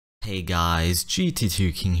Hey guys,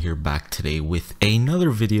 GT2 King here, back today with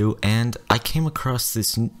another video, and I came across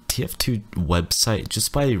this TF2 website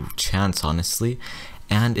just by chance, honestly,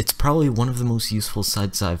 and it's probably one of the most useful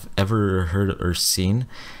sites I've ever heard or seen,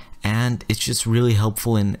 and it's just really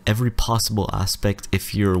helpful in every possible aspect.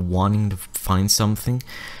 If you're wanting to find something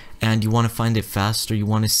and you want to find it faster, you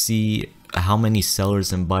want to see how many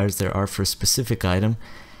sellers and buyers there are for a specific item,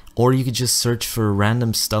 or you could just search for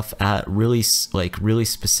random stuff at really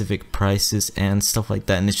specific prices and stuff like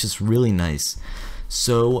that, and it's just really nice.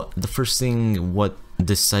 So the first thing what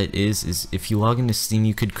this site is if you log into Steam,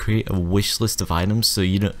 you could create a wish list of items. So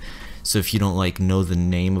if you don't like know the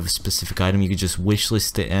name of a specific item, you could just wish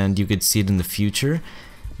list it and you could see it in the future.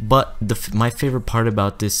 But my favorite part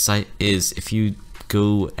about this site is if you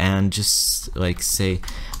go and just like say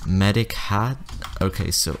medic hat.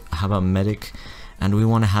 Okay, so how about medic? And we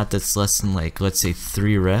want a hat that's less than, like, let's say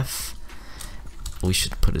 3 ref. We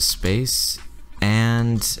should put a space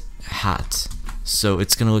and hat. So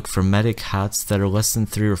it's gonna look for medic hats that are less than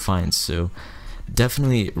 3 refined. So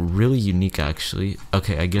definitely really unique, actually.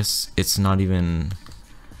 Okay, I guess it's not even.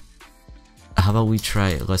 How about we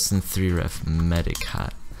try less than 3 ref medic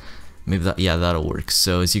hat? Maybe that, yeah, that'll work.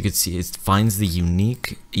 So as you can see, it finds the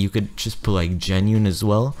unique. You could just put like genuine as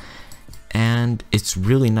well. And it's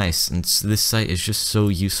really nice, and this site is just so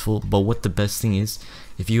useful. But what the best thing is,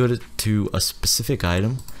 if you go to a specific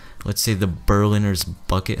item, let's say the Berliner's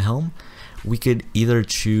bucket helm, we could either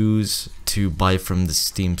choose to buy from the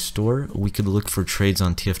Steam store, we could look for trades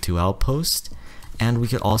on TF2 Outpost, and we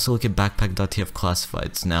could also look at backpack.tf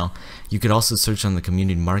classifieds. Now you could also search on the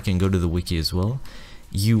community market and go to the wiki as well.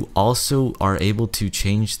 You also are able to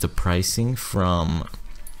change the pricing from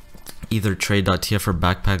either trade.tf or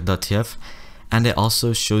backpack.tf, and it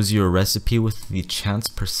also shows you a recipe with the chance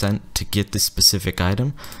 % to get this specific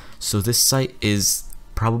item. So this site is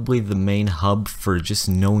probably the main hub for just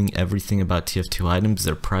knowing everything about TF2 items,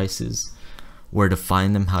 their prices, where to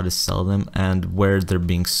find them, how to sell them, and where they're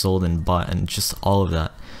being sold and bought, and just all of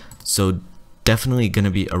that. So definitely going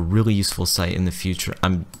to be a really useful site in the future.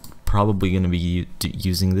 I'm probably going to be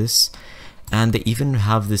using this. And they even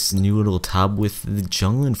have this new little tab with the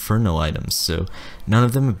Jungle Inferno items. So none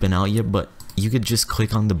of them have been out yet, but you could just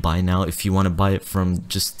click on the buy now if you want to buy it from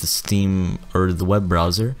just the Steam or the web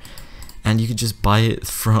browser. And you could just buy it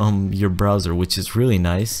from your browser, which is really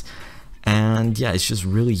nice. And yeah, it's just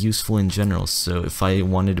really useful in general. So if I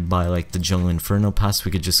wanted to buy like the Jungle Inferno pass,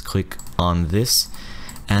 we could just click on this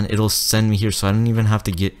and it'll send me here. So I don't even have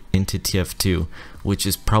to get into TF2, which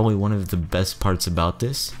is probably one of the best parts about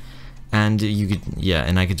this. And you could, yeah,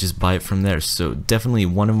 and I could just buy it from there. So definitely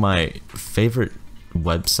one of my favorite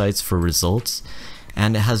websites for results,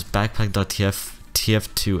 and it has backpack.tf,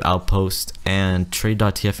 TF2 Outpost, and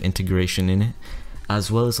trade.tf integration in it,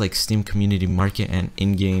 as well as like Steam community market and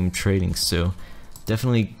in-game trading. So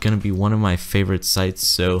definitely gonna be one of my favorite sites.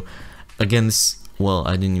 So again, this, well,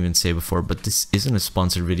 I didn't even say before, but this isn't a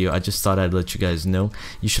sponsored video. I just thought I'd let you guys know.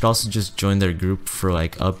 You should also just join their group for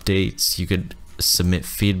like updates. You could submit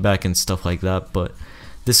feedback and stuff like that. But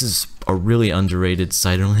this is a really underrated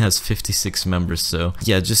site. It only has 56 members, so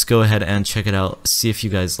yeah, just go ahead and check it out, see if you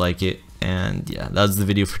guys like it. And yeah, that's the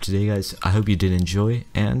video for today, guys. I hope you did enjoy,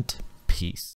 and peace.